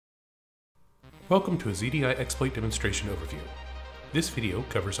Welcome to a ZDI exploit demonstration overview. This video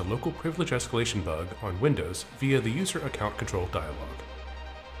covers a local privilege escalation bug on Windows via the user account control dialog.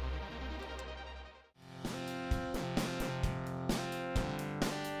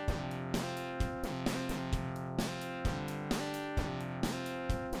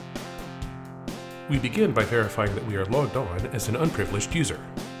 We begin by verifying that we are logged on as an unprivileged user.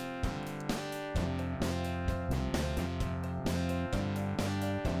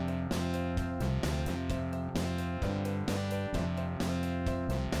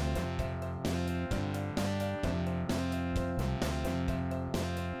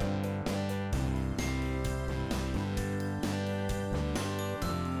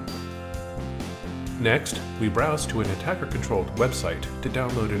 Next, we browse to an attacker-controlled website to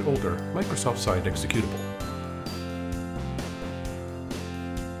download an older Microsoft-signed executable.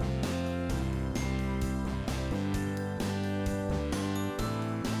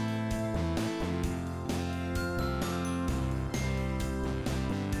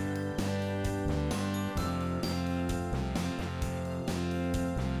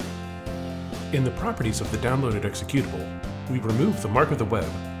 In the properties of the downloaded executable, we remove the mark of the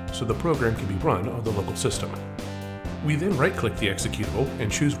web so the program can be run on the local system. We then right-click the executable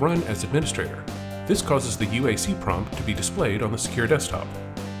and choose Run as Administrator. This causes the UAC prompt to be displayed on the secure desktop.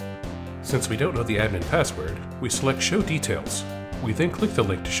 Since we don't know the admin password, we select Show Details. We then click the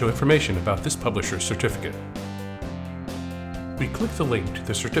link to show information about this publisher's certificate. We click the link to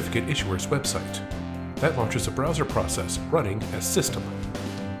the certificate issuer's website. That launches a browser process running as System.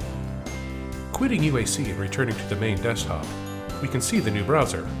 Quitting UAC and returning to the main desktop, we can see the new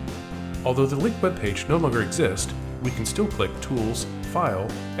browser. Although the linked web page no longer exists, we can still click Tools, File,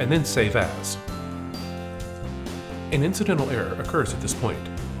 and then Save As. An incidental error occurs at this point.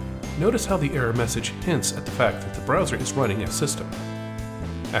 Notice how the error message hints at the fact that the browser is running as System.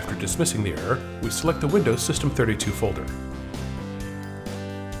 After dismissing the error, we select the Windows System 32 folder.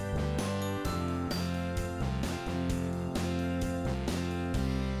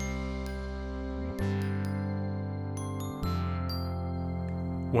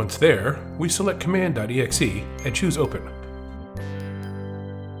 Once there, we select command.exe and choose Open.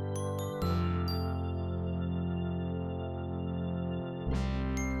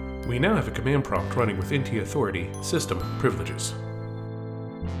 We now have a command prompt running with NT Authority System Privileges.